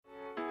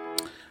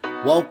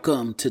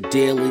Welcome to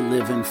Daily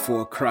Living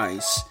for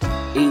Christ,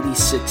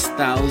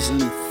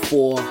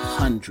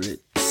 86,400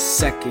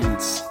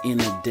 seconds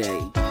in a day.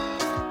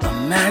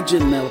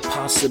 Imagine the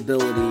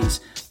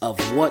possibilities of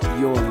what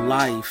your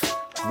life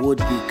would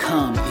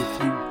become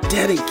if you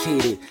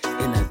dedicated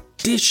an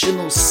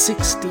additional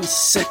 60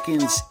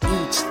 seconds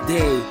each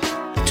day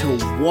to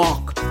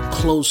walk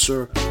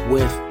closer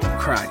with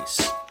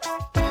Christ.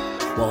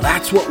 Well,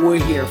 that's what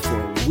we're here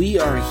for. We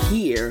are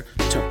here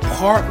to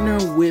partner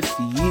with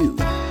you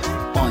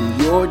on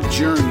your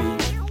journey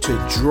to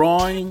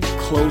drawing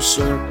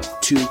closer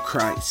to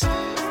Christ.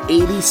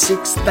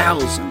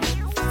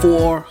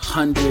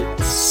 86,400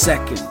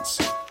 seconds.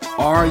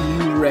 Are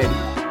you ready?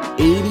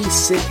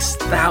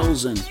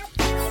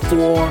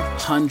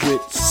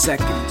 86,400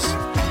 seconds.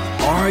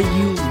 Are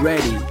you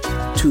ready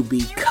to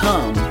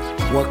become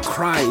what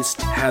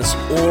Christ has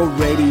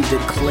already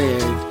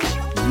declared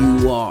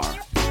you are?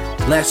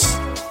 Let's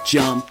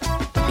jump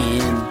in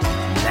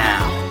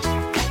now.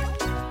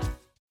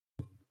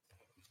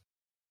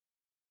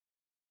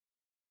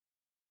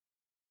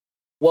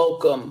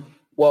 Welcome.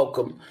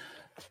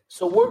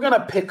 So we're going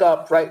to pick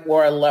up right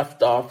where I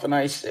left off. And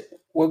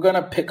we're going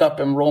to pick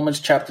up in Romans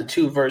chapter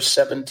 2, verse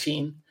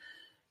 17.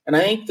 And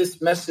I think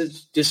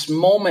this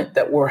moment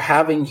that we're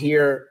having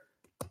here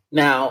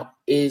now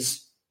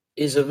is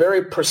a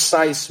very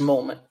precise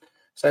moment.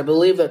 So I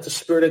believe that the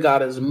Spirit of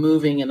God is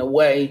moving in a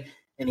way,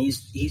 and he's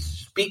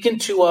speaking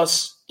to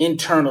us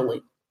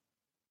internally.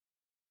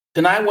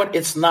 Tonight,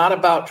 it's not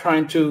about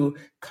trying to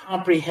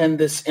comprehend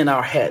this in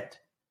our head.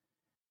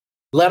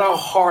 Let our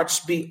hearts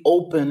be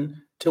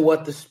open to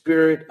what the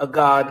Spirit of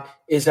God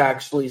is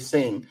actually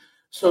saying.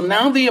 So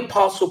now the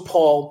Apostle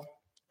Paul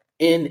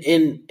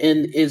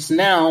he's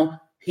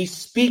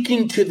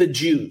speaking to the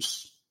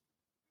Jews.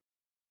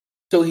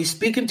 So he's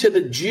speaking to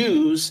the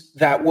Jews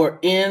that were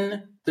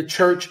in the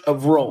church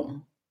of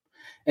Rome.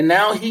 And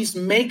now he's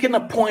making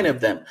a point of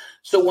them.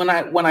 So when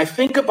I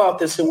think about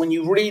this and when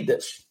you read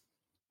this,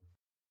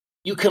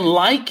 you can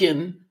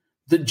liken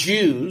the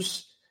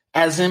Jews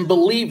as in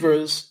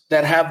believers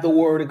that have the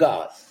word of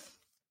God.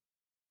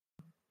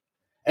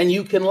 And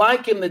you can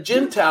liken the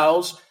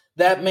Gentiles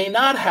that may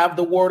not have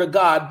the word of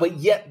God, but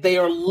yet they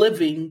are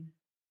living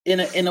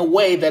in a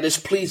way that is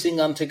pleasing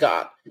unto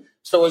God.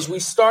 So as we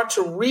start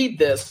to read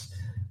this,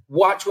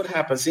 watch what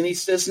happens. And he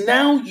says,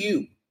 now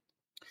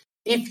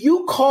if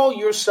you call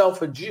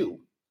yourself a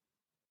Jew,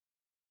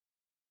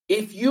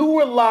 if you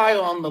rely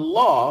on the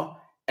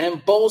law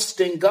and boast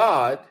in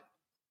God,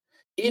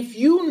 if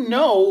you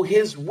know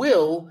his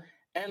will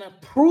and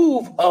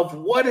approve of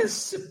what is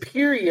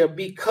superior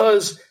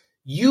because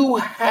you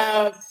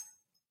are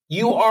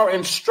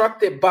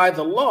instructed by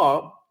the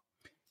law,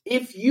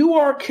 if you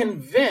are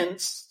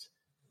convinced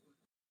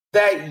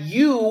that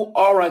you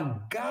are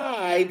a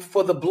guide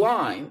for the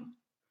blind,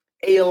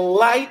 a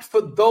light for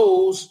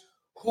those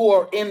who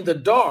are in the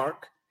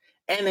dark,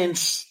 an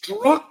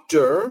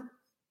instructor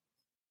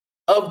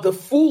of the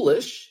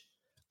foolish,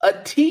 a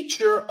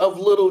teacher of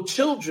little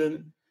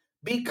children,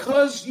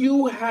 because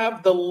you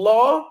have the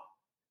law,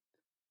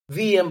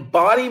 the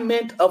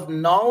embodiment of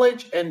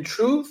knowledge and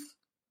truth,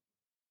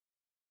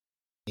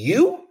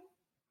 you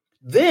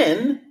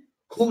then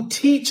who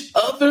teach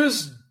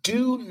others,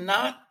 do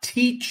not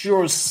teach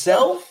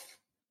yourself.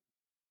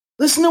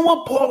 Listen to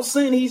what Paul's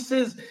saying. He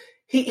says,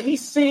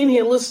 he's saying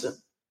here, listen,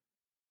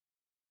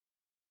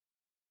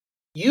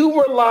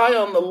 you rely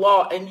on the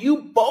law and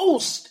you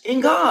boast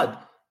in God.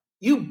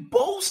 You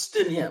boast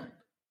in him.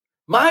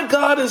 My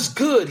God is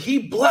good. He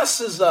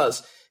blesses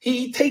us.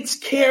 He takes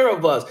care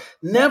of us.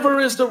 Never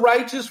is the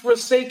righteous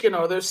forsaken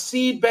or their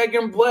seed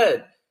begging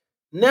bread.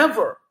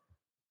 Never.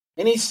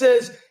 And he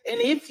says, and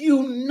if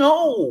you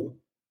know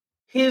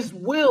his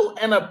will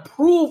and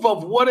approve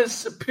of what is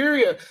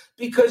superior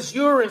because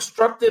you're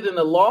instructed in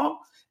the law,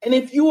 and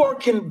if you are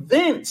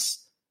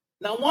convinced,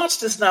 now watch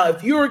this now,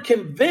 if you're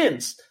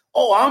convinced,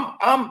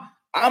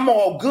 I'm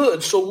all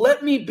good, so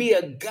let me be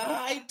a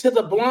guide to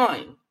the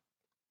blind.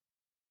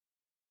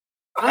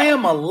 I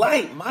am a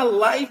light. My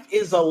life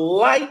is a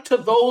light to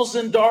those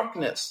in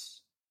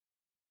darkness.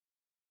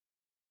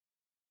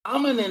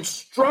 I'm an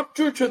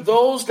instructor to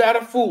those that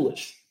are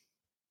foolish.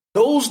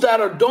 Those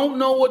that don't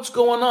know what's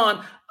going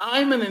on,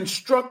 I'm an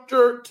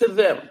instructor to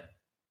them.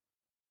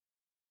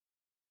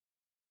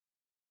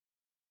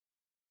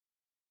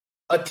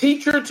 A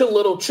teacher to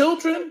little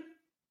children.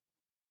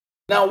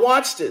 Now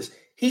watch this.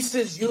 He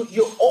says,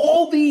 you're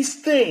all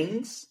these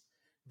things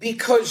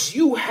because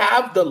you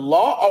have the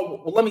law.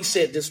 Or let me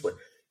say it this way.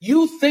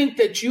 You think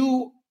that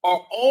you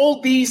are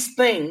all these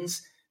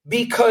things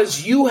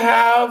because you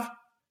have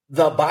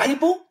the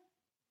Bible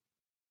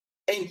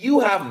and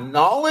you have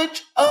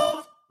knowledge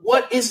of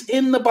what is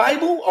in the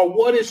Bible or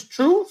what is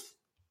truth.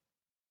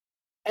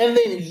 And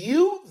then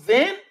you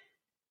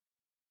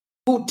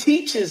who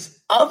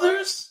teaches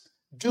others,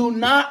 do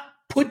not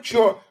put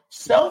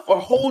yourself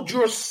or hold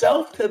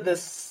yourself to the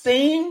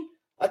same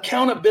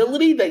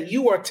accountability that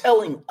you are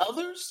telling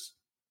others.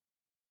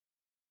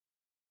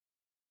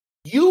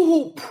 You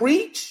who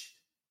preach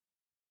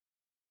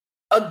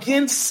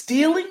against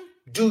stealing?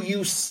 Do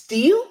you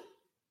steal?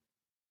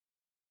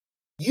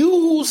 You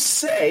who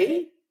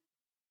say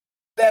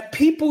that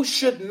people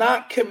should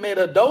not commit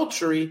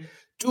adultery,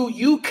 do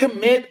you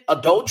commit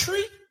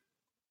adultery?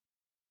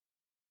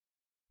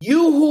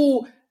 You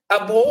who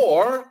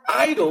abhor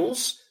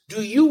idols,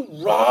 do you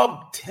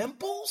rob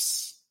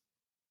temples?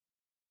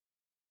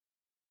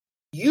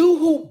 You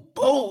who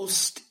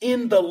boast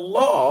in the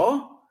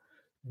law,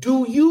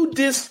 do you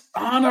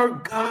dishonor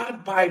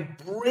God by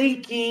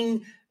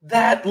breaking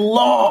that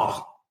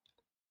law?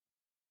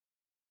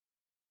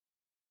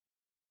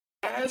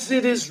 As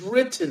it is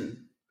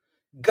written,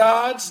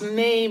 God's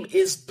name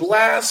is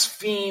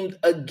blasphemed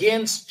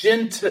against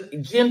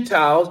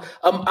Gentiles.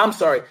 I'm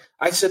sorry,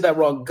 I said that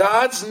wrong.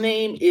 God's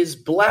name is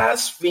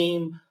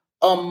blasphemed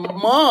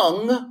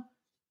among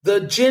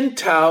the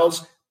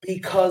Gentiles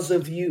because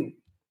of you.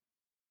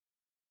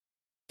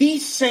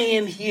 He's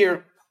saying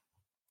here,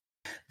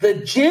 the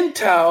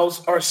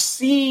Gentiles are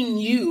seeing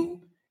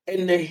you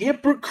and the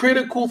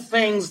hypocritical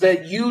things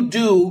that you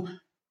do,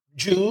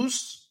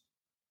 Jews,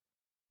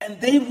 and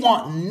they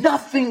want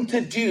nothing to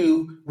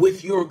do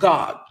with your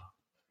God.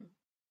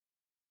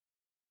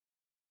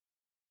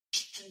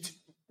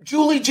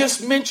 Julie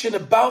just mentioned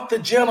about the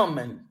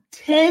gentleman.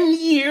 10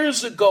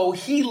 years ago,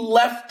 he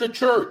left the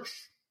church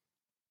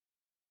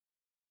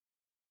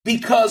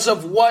because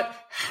of what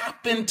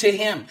happened to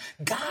him.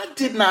 God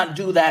did not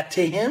do that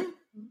to him.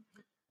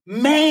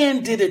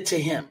 Man did it to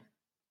him.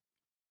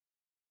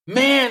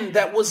 Man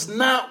that was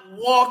not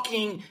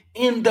walking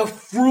in the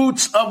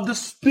fruits of the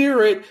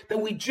Spirit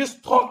that we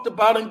just talked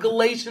about in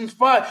Galatians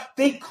 5.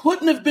 They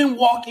couldn't have been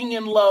walking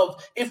in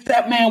love if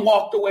that man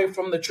walked away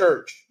from the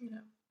church. Yeah.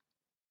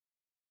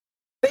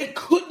 They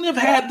couldn't have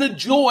had the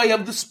joy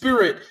of the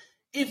Spirit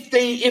if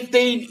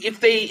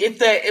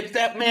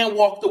that man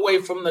walked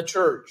away from the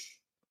church.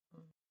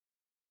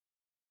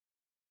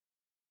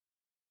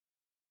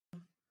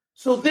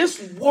 So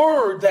this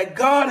word that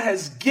God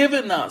has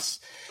given us,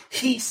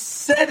 he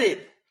said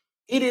it.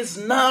 It is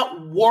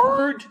not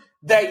word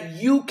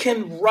that you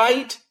can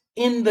write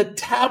in the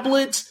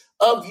tablets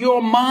of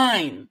your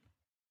mind.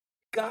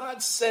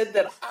 God said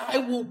that I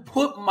will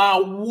put my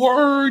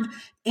word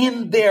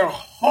in their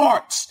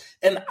hearts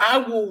and I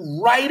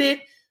will write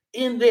it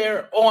in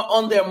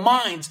on their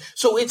minds.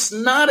 So it's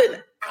not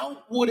an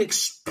outward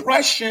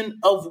expression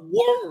of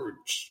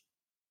words.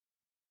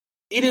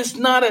 It is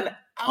not an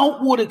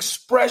outward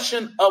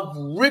expression of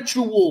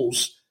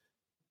rituals.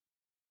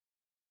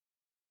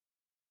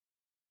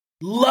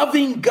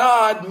 Loving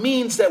God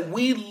means that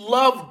we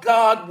love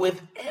God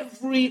with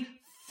every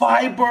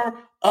fiber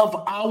of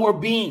our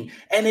being.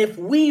 And if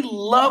we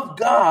love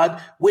God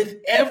with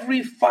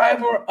every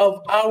fiber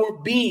of our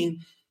being,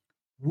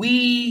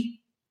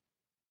 we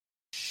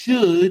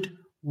should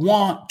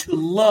want to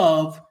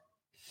love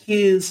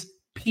his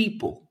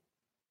people.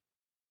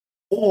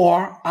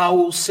 Or I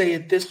will say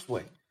it this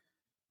way.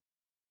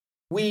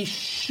 We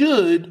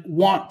should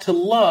want to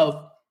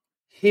love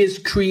his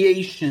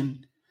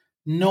creation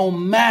no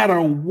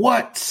matter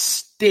what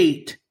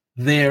state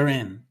they're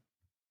in.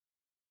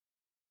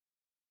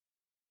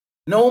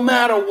 No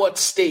matter what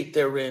state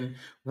they're in,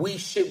 we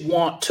should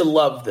want to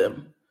love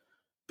them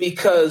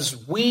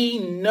because we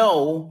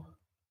know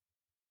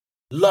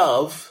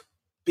love,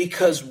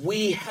 because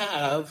we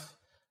have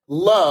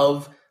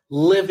love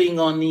living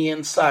on the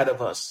inside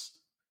of us.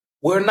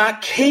 We're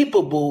not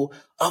capable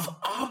of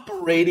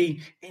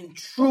operating in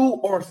true,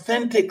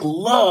 authentic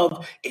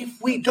love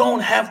if we don't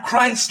have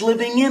Christ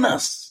living in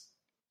us.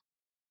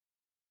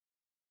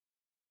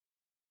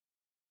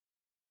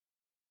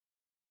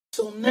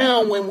 So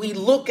now when we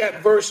look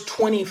at verse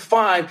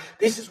 25,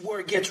 this is where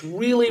it gets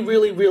really,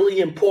 really, really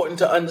important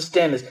to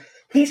understand this.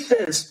 He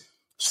says,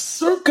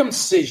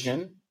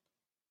 circumcision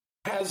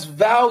has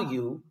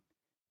value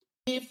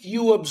if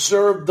you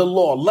observe the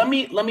law. Let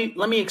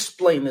me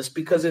explain this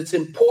because it's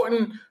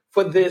important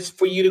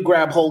for you to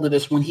grab hold of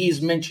this when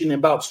he's mentioning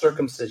about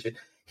circumcision.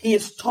 He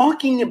is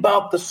talking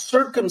about the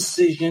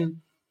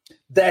circumcision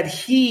that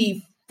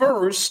he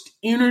first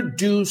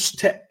introduced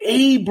to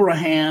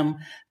Abraham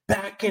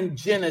back in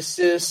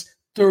Genesis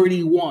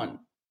 31.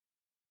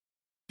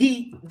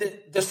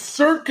 The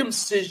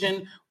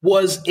circumcision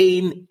was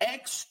an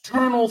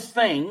external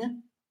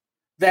thing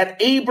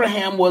that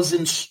Abraham was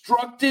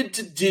instructed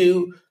to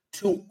do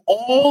to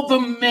all the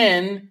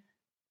men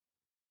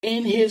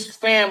in his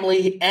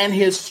family and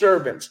his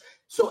servants.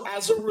 So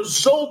as a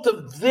result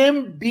of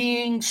them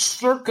being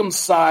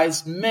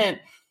circumcised meant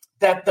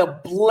that the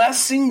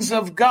blessings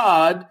of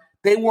God,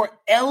 they were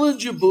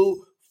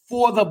eligible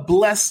for the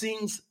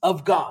blessings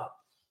of God.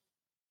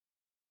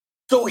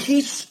 So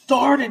he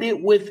started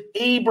it with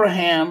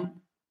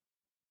Abraham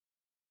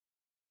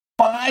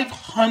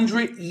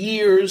 500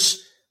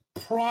 years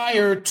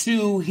prior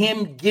to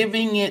him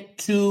giving it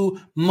to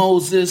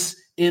Moses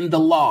in the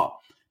law.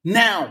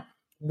 Now,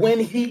 when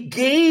he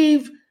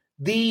gave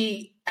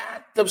the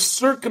act of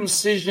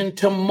circumcision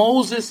to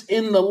Moses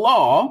in the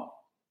law,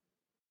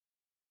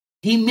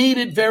 he made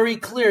it very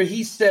clear.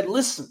 He said,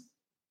 listen,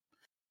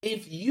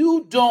 if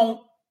you don't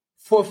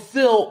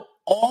fulfill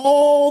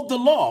all the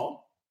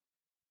law,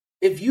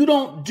 if you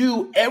don't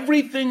do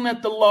everything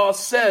that the law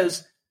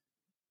says,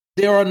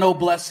 there are no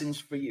blessings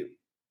for you.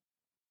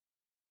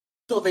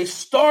 So they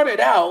started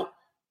out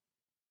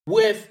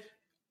with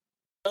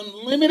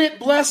unlimited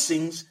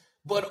blessings,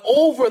 but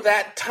over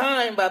that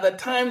time, by the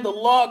time the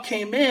law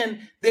came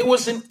in, there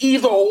was an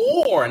either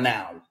or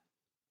now.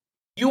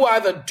 You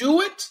either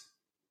do it.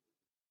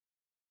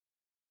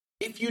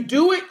 If you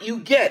do it, you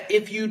get.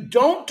 If you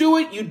don't do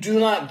it, you do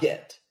not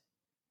get.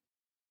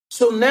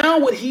 So now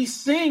what he's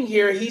saying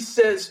here, he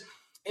says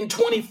in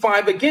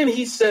 25 again,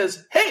 he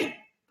says, hey,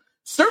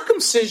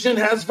 circumcision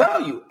has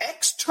value.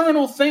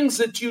 External things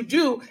that you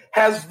do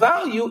has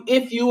value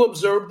if you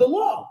observe the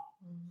law.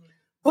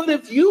 But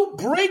if you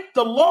break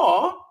the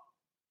law,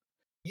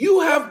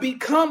 you have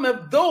become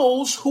of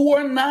those who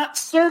are not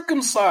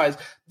circumcised,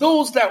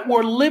 those that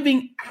were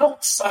living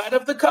outside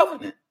of the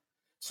covenant.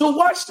 So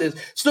watch this.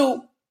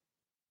 So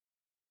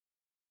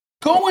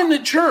going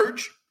to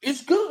church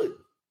is good.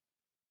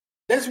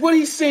 That's what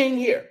he's saying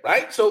here,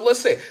 right? So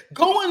let's say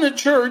going to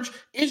church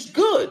is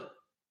good.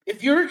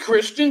 If you're a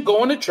Christian,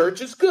 going to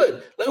church is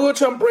good.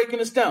 Let's I'm breaking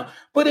this down.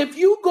 But if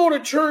you go to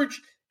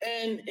church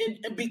and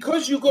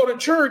because you go to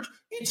church,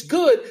 it's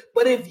good.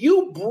 But if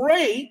you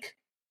break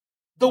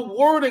the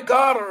word of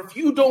God, or if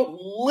you don't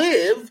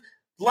live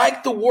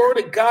like the word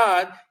of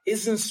God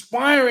is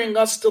inspiring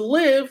us to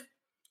live,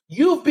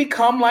 you've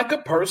become like a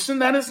person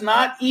that is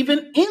not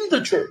even in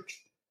the church.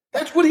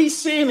 That's what he's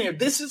saying here.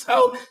 This is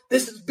how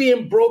this is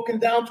being broken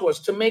down to us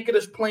to make it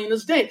as plain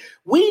as day.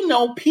 We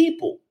know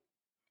people,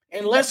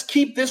 and let's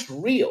keep this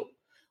real.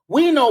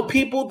 We know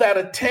people that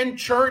attend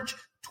church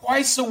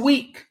twice a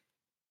week,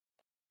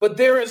 but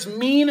they're as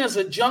mean as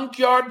a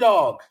junkyard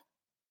dog.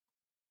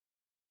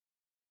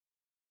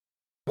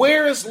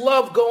 Where is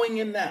love going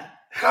in that?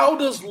 How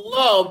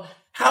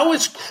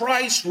is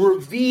Christ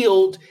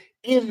revealed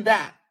in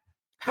that?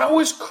 How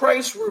is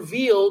Christ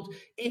revealed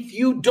if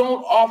you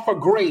don't offer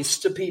grace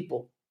to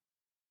people?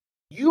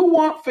 You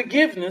want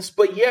forgiveness,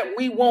 but yet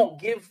we won't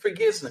give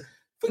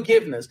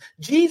forgiveness.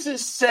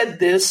 Jesus said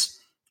this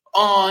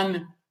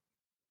on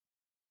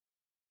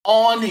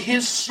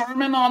his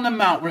Sermon on the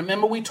Mount.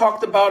 Remember, we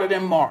talked about it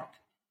in Mark.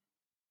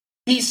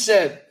 He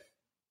said,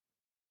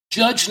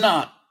 judge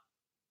not,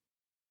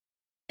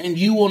 and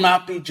you will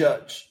not be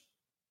judged.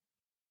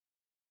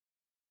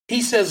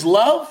 He says,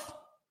 love,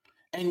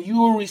 and you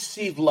will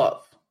receive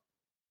love.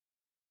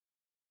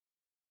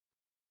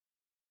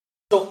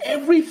 So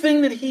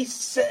everything that he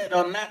said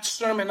on that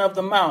Sermon of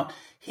the Mount,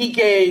 he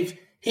gave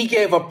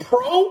a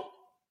pro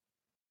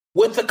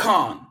with a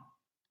con.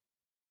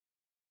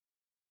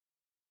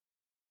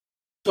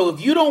 So if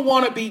you don't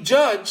want to be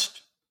judged,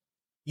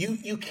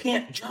 you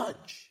can't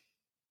judge.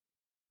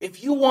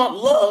 If you want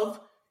love,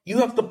 you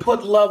have to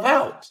put love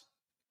out.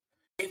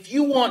 If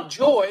you want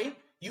joy,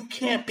 you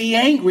can't be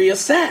angry or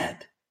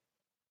sad.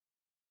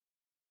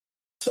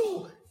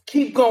 So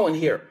keep going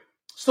here.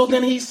 So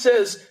then he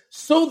says,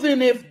 so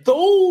then if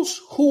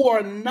those who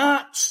are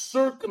not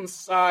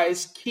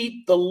circumcised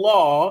keep the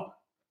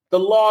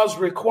law's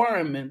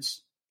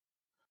requirements,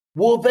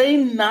 will they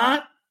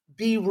not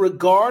be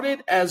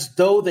regarded as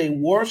though they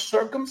were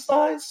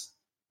circumcised?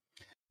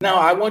 Now,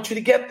 I want you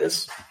to get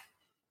this,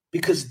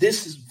 because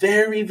this is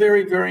very,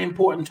 very, very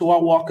important to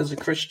our walk as a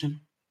Christian.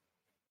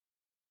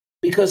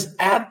 Because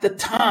at the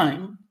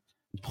time,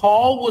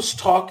 Paul was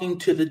talking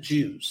to the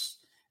Jews,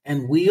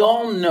 and we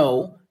all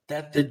know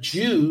that the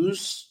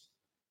Jews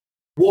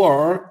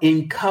were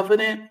in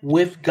covenant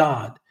with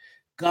God.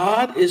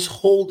 God is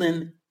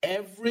holding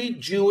every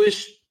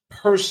Jewish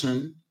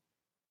person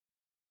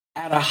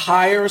at a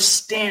higher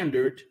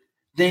standard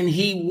than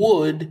he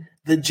would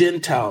the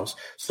Gentiles.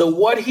 So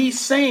what he's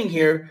saying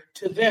here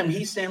to them,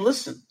 he's saying,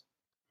 listen,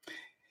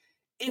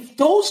 if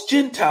those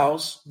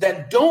Gentiles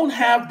that don't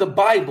have the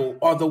Bible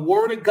or the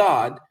Word of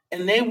God,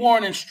 and they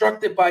weren't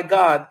instructed by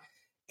God,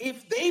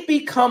 if they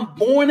become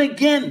born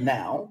again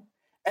now,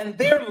 and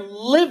they're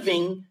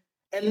living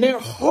and their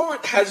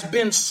heart has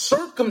been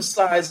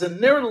circumcised and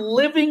they're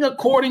living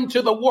according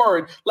to the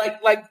word, like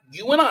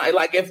you and I,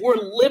 like if we're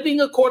living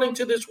according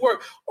to this word,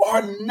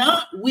 are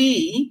not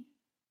we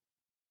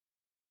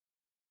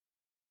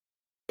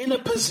in a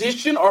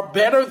position or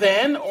better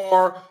than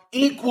or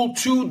equal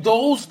to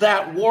those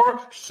that were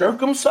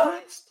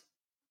circumcised?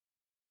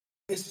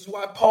 This is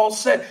why Paul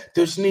said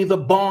there's neither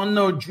bond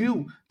nor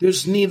Jew.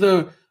 There's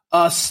neither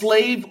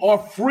slave or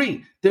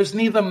free. There's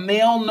neither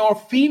male nor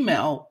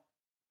female.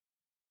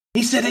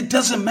 He said it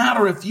doesn't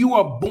matter if you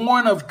are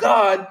born of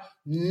God,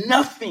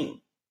 nothing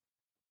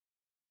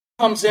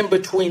comes in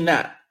between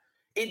that.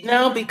 It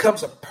now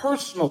becomes a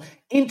personal,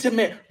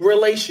 intimate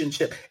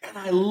relationship. And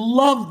I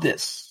love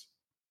this.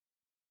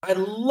 I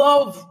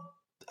love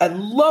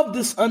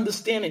this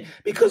understanding,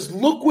 because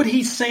look what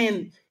he's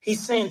saying.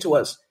 He's saying to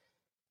us,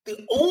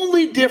 the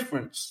only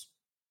difference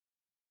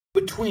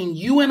between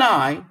you and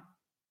I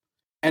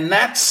and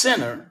that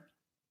sinner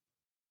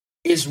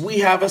is we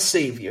have a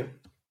Savior.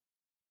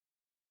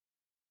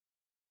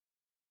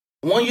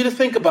 I want you to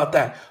think about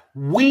that.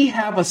 We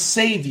have a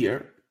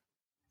Savior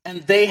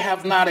and they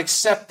have not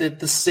accepted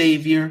the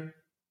Savior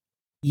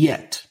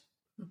yet.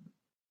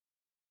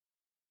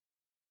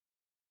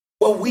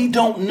 What we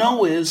don't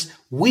know is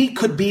we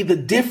could be the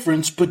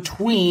difference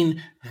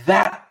between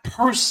that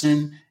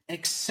person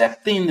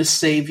accepting the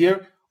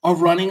Savior or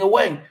running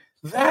away.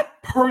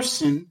 That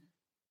person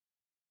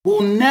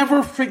will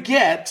never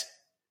forget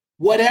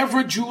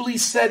whatever Julie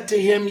said to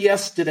him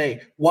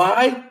yesterday.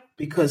 Why?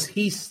 Because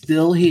he's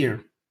still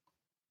here.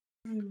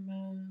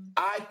 Amen.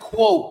 I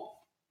quote,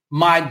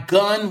 "My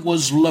gun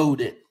was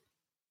loaded."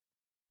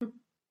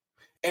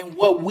 And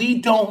what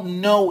we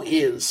don't know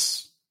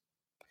is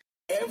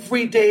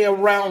every day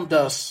around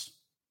us,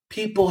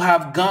 people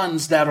have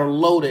guns that are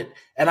loaded.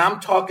 And I'm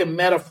talking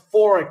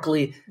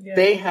metaphorically. Yeah.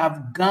 They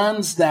have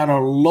guns that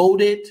are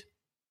loaded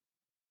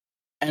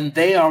and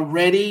they are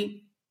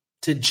ready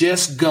to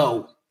just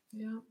go.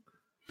 Yeah.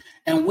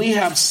 And we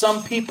have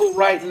some people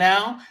right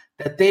now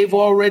that they've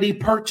already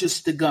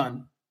purchased the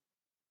gun.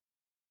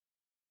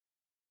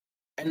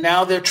 And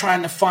now they're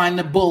trying to find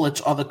the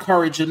bullets or the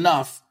courage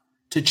enough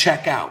to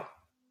check out.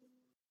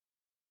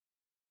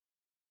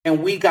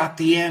 And we got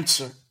the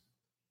answer.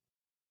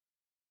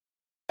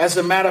 As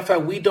a matter of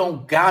fact, we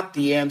don't got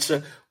the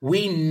answer.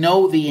 We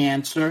know the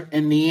answer,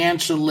 and the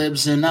answer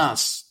lives in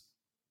us.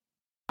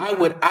 I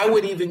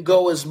would even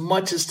go as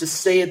much as to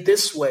say it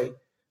this way.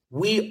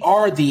 We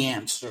are the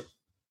answer.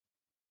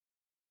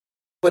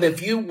 But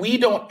if we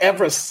don't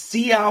ever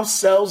see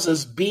ourselves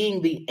as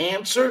being the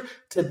answer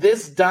to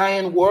this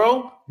dying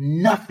world,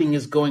 nothing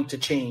is going to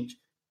change.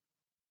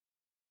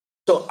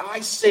 So I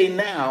say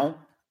now,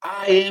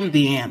 I am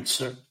the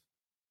answer.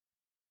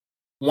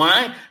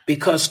 Why?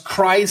 Because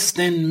Christ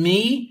in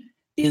me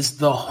is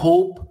the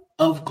hope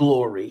of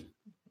glory.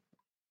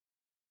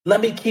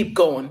 Let me keep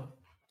going.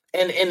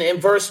 And in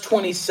verse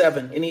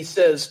 27, and he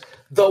says,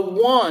 the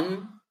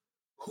one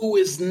who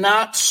is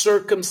not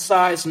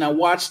circumcised. Now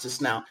watch this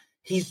now.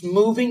 He's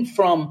moving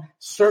from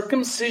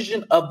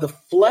circumcision of the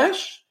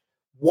flesh.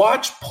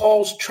 Watch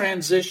Paul's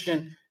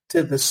transition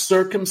to the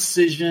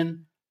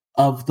circumcision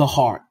of the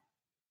heart.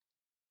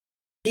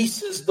 He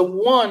says, the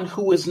one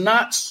who is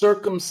not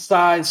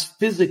circumcised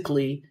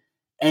physically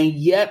and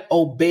yet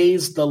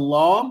obeys the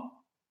law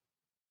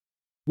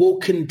will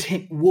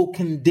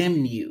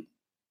condemn you.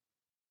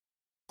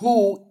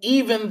 Who,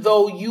 even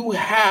though you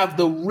have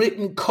the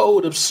written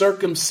code of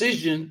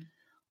circumcision,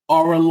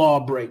 are a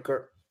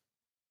lawbreaker.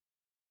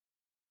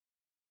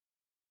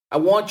 I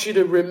want you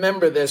to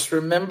remember this.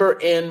 Remember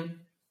in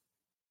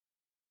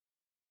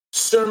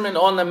Sermon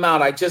on the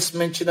Mount, I just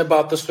mentioned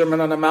about the Sermon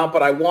on the Mount,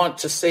 but I want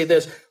to say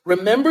this.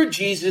 Remember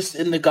Jesus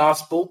in the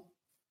gospel?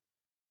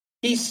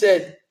 He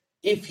said,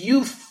 if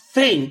you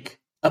think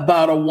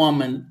about a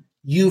woman,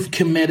 you've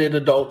committed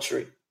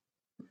adultery.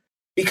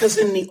 Because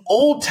in the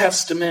Old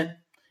Testament,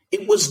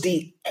 it was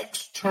the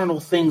external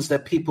things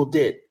that people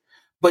did.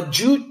 But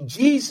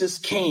Jesus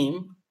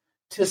came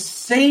to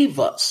save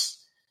us.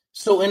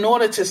 So in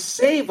order to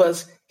save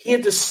us, he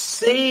had to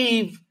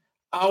save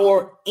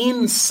our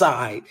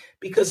inside,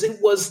 because it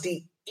was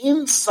the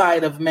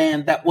inside of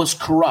man that was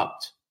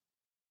corrupt.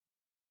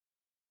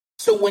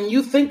 So when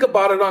you think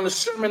about it on the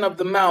Sermon of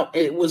the Mount,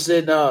 it was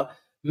in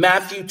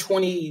Matthew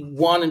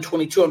 21 and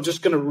 22. I'm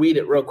just going to read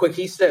it real quick.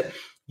 He said,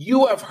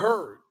 you have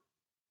heard.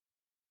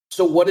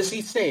 So what is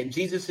he saying?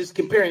 Jesus is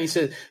comparing. He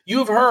says,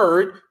 you've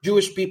heard,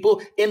 Jewish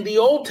people, in the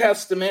Old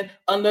Testament,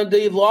 under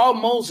the law of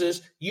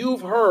Moses,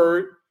 you've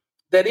heard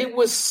that it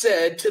was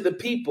said to the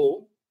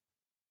people,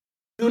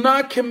 do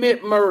not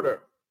commit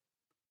murder,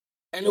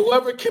 and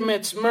whoever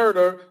commits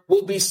murder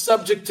will be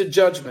subject to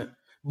judgment.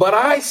 But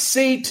I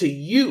say to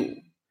you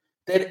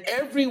that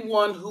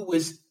everyone who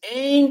is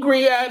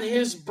angry at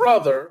his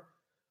brother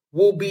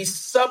will be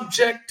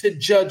subject to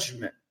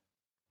judgment.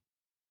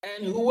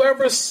 And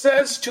whoever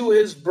says to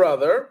his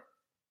brother,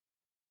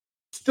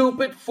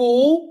 stupid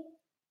fool,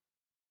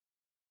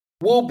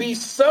 will be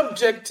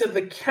subject to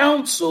the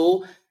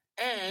council,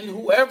 and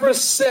whoever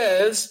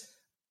says,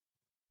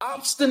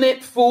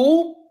 obstinate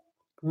fool,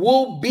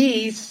 will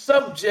be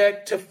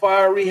subject to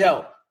fiery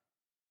hell.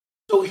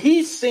 So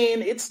he's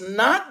saying it's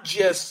not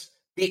just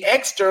the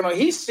external.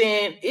 He's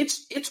saying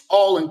it's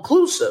all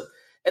inclusive.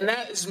 And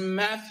that is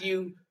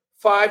Matthew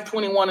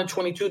 5:21 and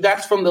 22.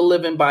 That's from the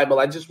Living Bible.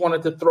 I just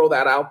wanted to throw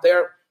that out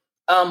there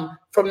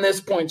from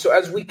this point. So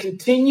as we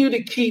continue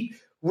to keep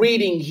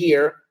reading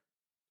here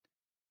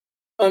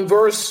on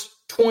verse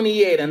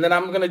 28, and then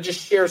I'm going to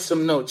just share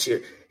some notes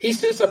here. He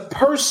says a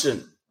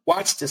person,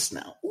 watch this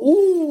now.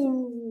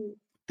 Ooh,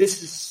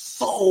 this is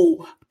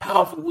so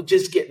powerful. We're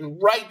just getting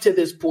right to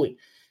this point.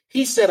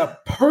 He said a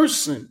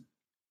person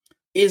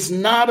is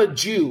not a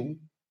Jew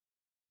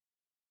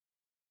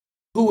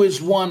who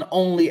is one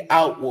only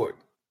outward.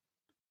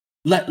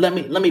 Let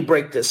me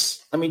break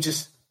this. Let me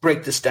just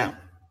break this down.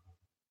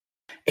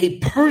 A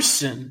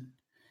person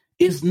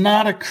is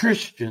not a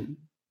Christian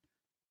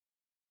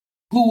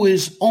who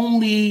is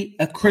only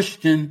a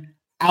Christian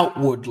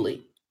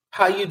outwardly.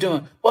 How you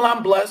doing? Well,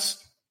 I'm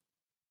blessed.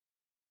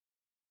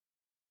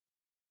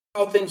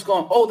 How are things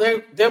going? Oh,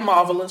 they're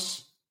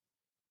marvelous.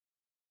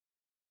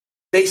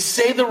 They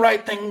say the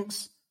right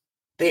things.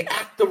 They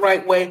act the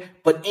right way,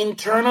 but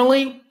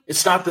internally,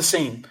 it's not the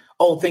same.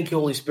 Oh, thank you,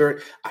 Holy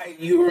Spirit.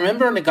 You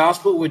remember in the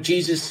gospel where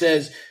Jesus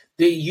says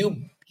that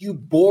you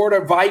board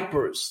of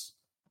vipers.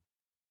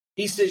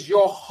 He says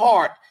your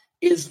heart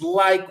is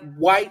like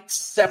white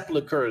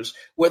sepulchres,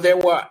 where they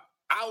were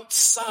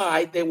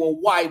outside, they were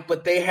white,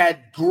 but they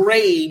had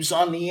graves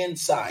on the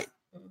inside.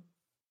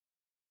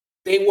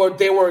 They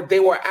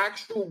were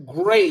actual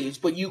graves,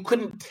 but you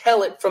couldn't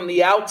tell it from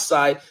the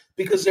outside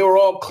because they were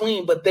all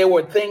clean, but there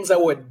were things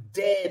that were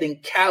dead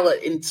and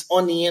callous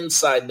on the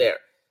inside there.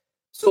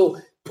 So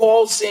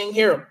Paul's saying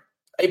here,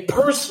 a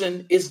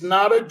person is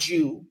not a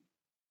Jew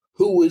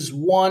who is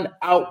one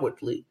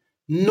outwardly,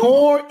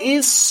 nor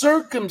is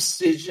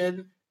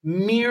circumcision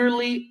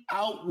merely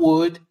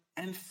outward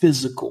and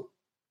physical.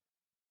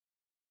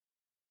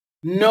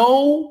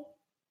 No,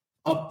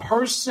 a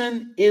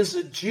person is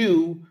a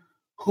Jew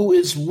who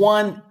is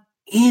one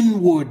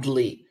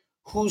inwardly,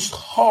 whose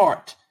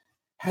heart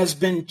has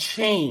been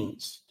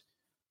changed,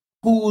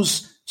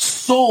 whose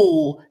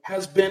soul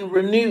has been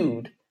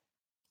renewed,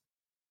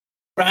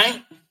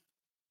 right?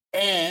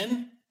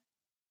 And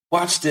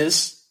watch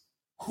this,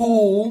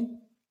 who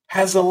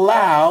has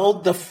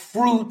allowed the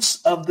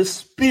fruits of the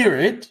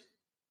Spirit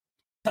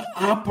to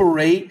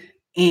operate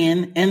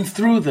in and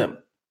through them.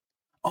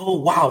 Oh,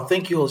 wow.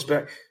 Thank you, Holy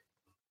Spirit.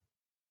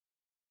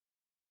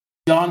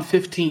 John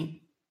 15.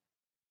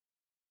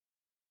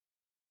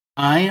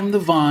 I am the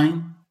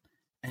vine,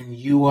 and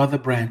you are the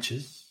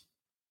branches.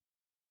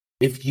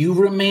 If you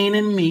remain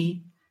in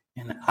me,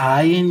 and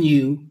I in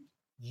you,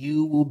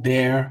 you will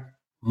bear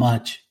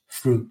much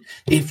fruit.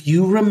 If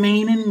you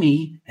remain in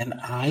me, and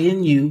I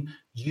in you,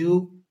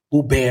 you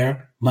will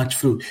bear much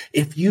fruit.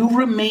 If you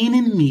remain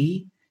in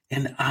me,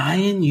 and I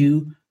in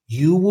you,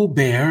 you will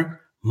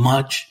bear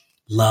much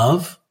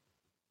love,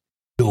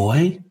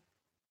 joy,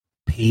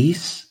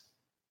 peace,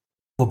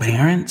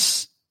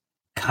 forbearance,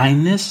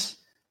 kindness,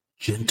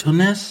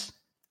 gentleness,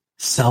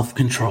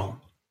 self-control.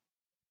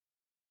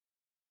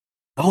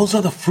 Those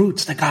are the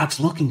fruits that God's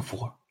looking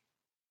for.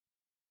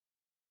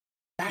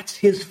 That's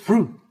his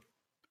fruit.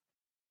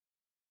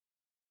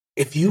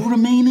 If you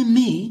remain in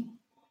me,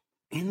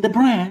 in the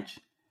branch,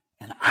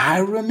 and I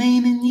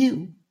remain in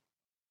you,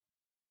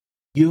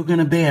 you're going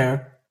to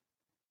bear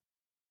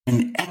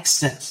an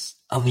excess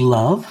of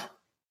love,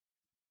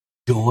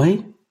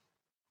 joy,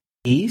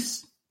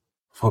 peace,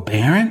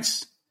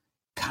 forbearance,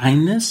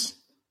 kindness,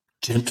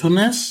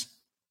 gentleness,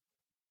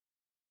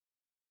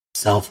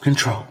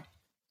 self-control.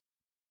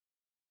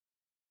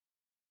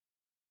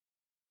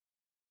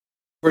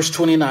 Verse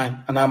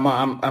 29, and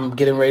I'm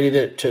getting ready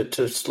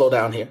to slow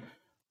down here.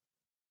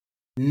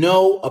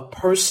 No, a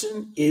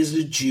person is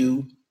a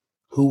Jew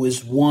who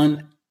is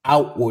one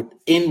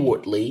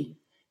inwardly,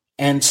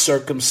 and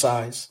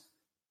circumcised.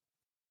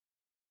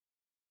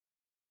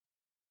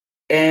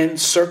 And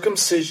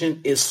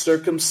circumcision is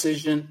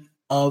circumcision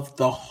of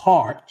the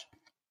heart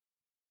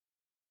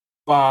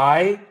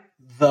by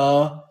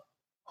the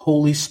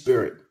Holy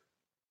Spirit,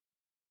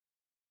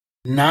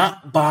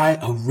 not by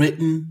a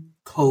written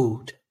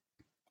code.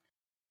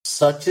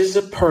 Such as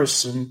a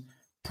person,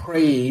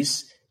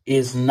 praise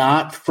is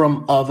not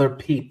from other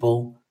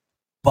people,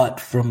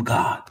 but from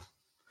God.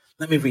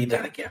 Let me read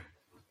that again.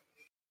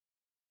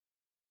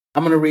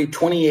 I'm going to read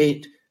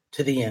 28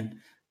 to the end.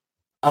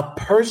 A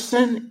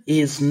person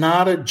is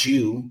not a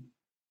Jew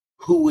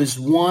who is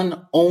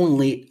one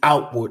only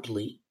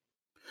outwardly,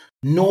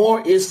 nor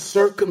is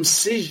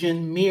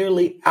circumcision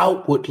merely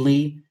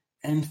outwardly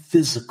and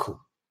physical.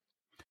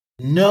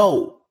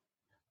 No,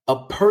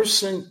 a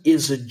person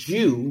is a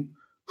Jew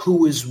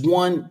who is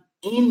one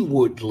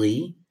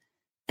inwardly,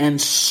 and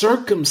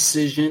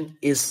circumcision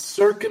is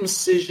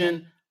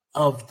circumcision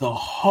of the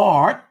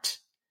heart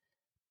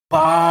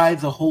by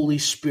the Holy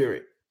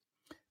Spirit,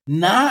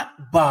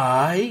 not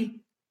by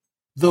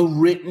the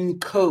written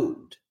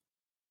code.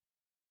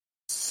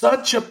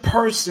 Such a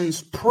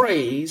person's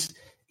praise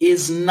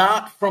is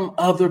not from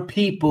other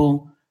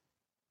people,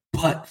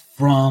 but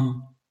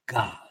from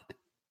God.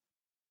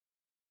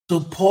 So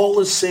Paul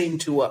is saying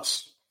to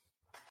us,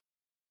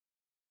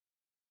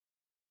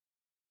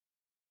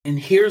 and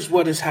here's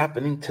what is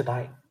happening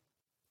tonight.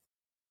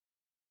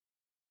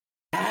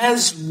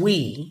 As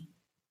we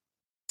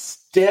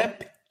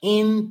step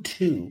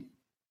into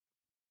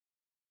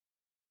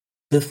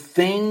the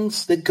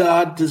things that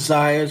God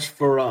desires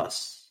for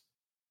us,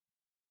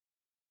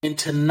 and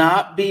to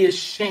not be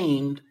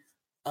ashamed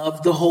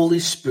of the Holy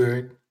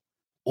Spirit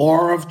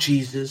or of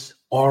Jesus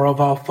or of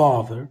our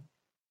Father,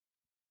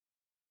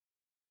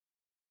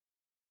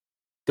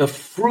 the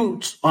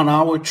fruits on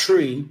our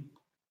tree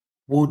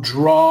will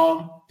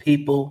draw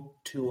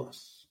people to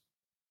us.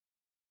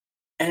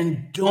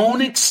 And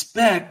don't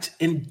expect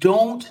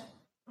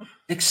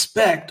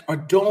or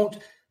don't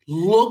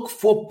look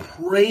for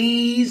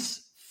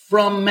praise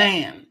from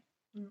man.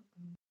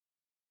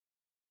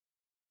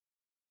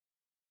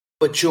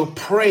 But your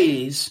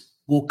praise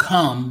will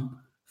come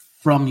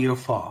from your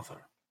Father.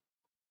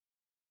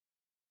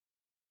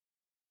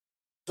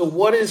 So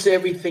what is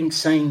everything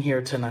saying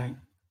here tonight?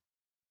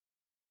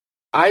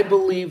 I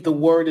believe the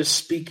word is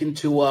speaking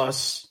to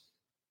us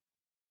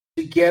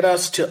to get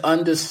us to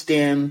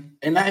understand,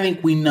 and I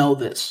think we know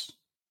this,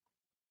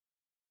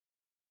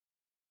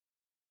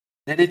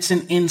 that it's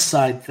an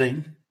inside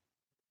thing.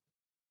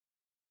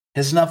 It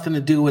has nothing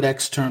to do with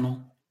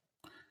external.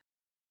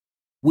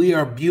 We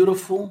are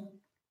beautiful,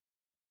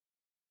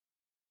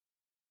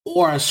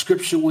 or as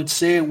scripture would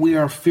say, we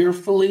are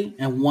fearfully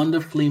and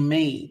wonderfully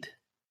made.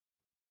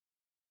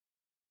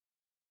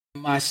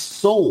 My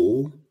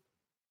soul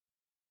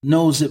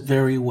knows it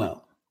very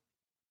well.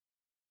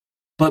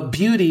 But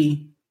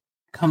beauty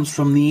comes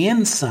from the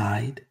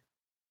inside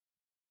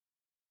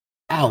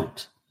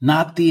out,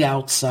 not the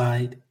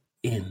outside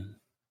in.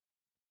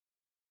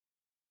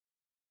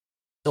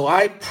 So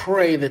I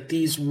pray that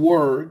these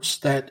words,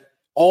 that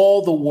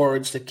all the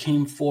words that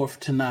came forth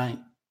tonight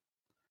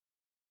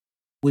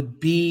would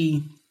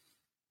be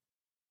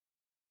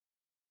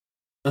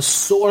a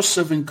source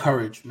of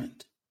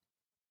encouragement.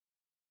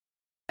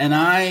 And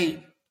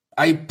I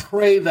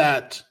pray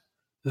that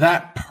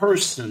that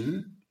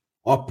person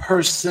or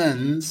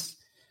persons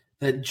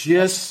that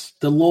just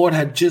the Lord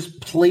had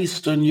just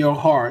placed on your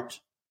heart,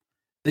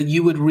 that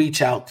you would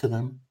reach out to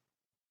them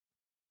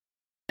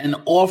and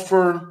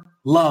offer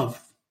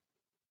love,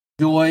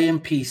 joy,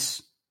 and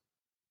peace.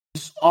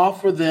 Just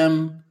offer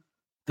them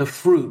the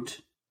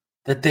fruit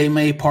that they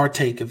may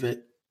partake of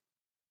it.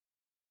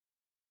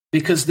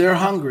 Because they're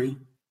hungry,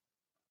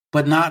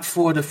 but not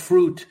for the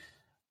fruit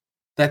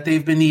that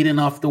they've been eating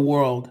off the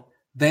world.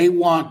 They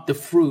want the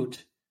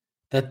fruit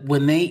that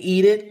when they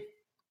eat it,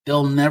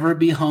 they'll never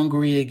be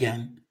hungry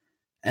again.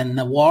 And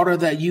the water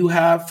that you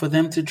have for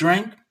them to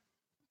drink,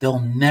 they'll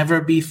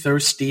never be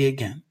thirsty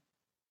again.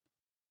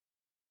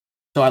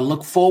 So I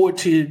look forward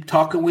to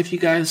talking with you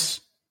guys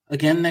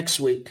again next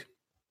week.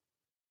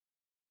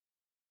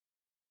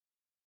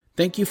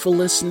 Thank you for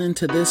listening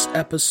to this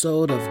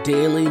episode of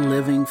Daily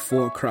Living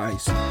for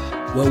Christ,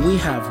 where we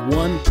have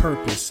one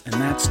purpose, and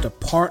that's to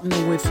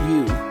partner with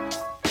you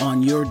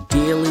on your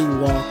daily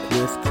walk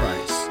with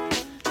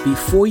Christ.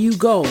 Before you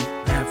go,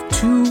 I have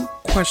 2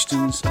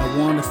 questions I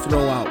want to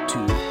throw out to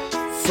you.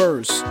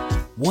 First,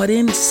 what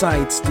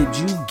insights did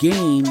you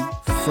gain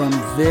from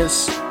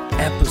this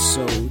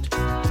episode?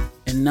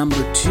 And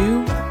number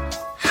 2,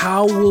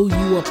 how will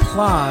you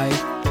apply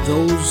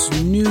those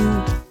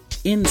new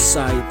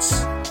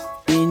insights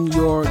in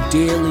your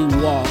daily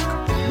walk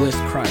with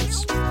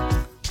Christ?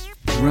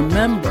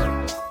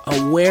 Remember,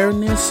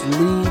 awareness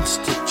leads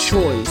to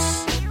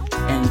choice,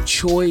 and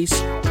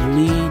choice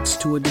leads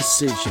to a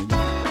decision.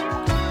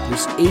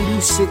 There's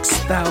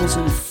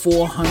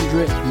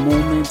 86,400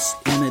 moments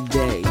in a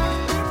day.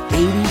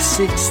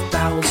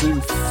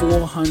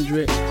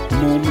 86,400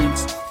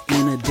 moments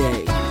in a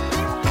day.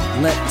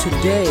 Let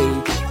today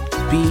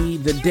be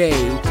the day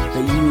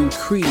that you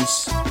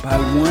increase by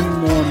one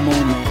more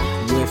moment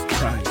with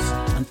Christ.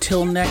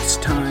 Until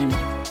next time,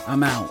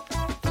 I'm out.